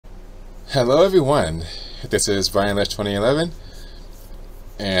Hello everyone, this is Brian Lish 2011,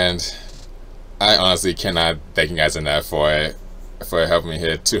 and I honestly cannot thank you guys enough for helping me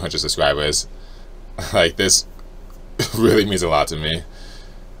hit 200 subscribers. Like, this really means a lot to me.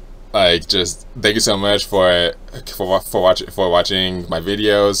 Like, just thank you so much for watching my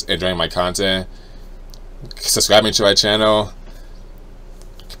videos, enjoying my content, subscribing to my channel,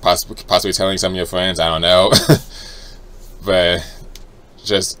 possibly telling some of your friends, I don't know. But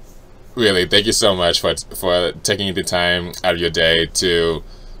just really, thank you so much for taking the time out of your day to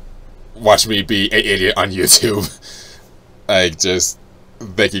watch me be an idiot on YouTube. Like, just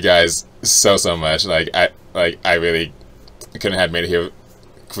thank you guys so much. I really couldn't have made it here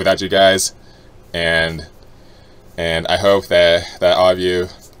without you guys, and I hope that all of you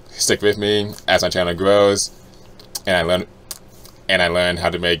stick with me as my channel grows, and I learn how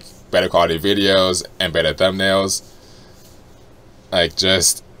to make better quality videos and better thumbnails. Like,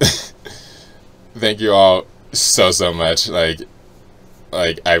 just thank you all so much. Like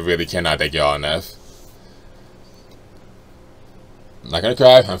I really cannot thank you all enough. I'm not gonna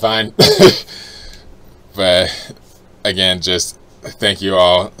cry, I'm fine. But again, just thank you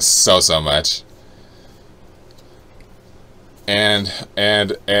all so much. And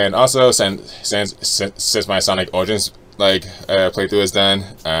also, since my Sonic Origins playthrough is done,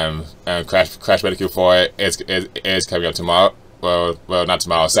 Crash Bandicoot 4 is coming up tomorrow. Well, not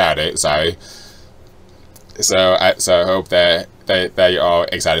tomorrow, Saturday. Sorry. So I hope that you're all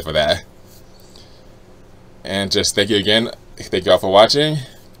excited for that. And just thank you again. Thank you all for watching,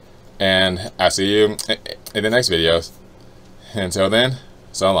 and I'll see you in the next videos. Until then,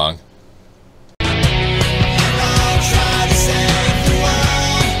 so long.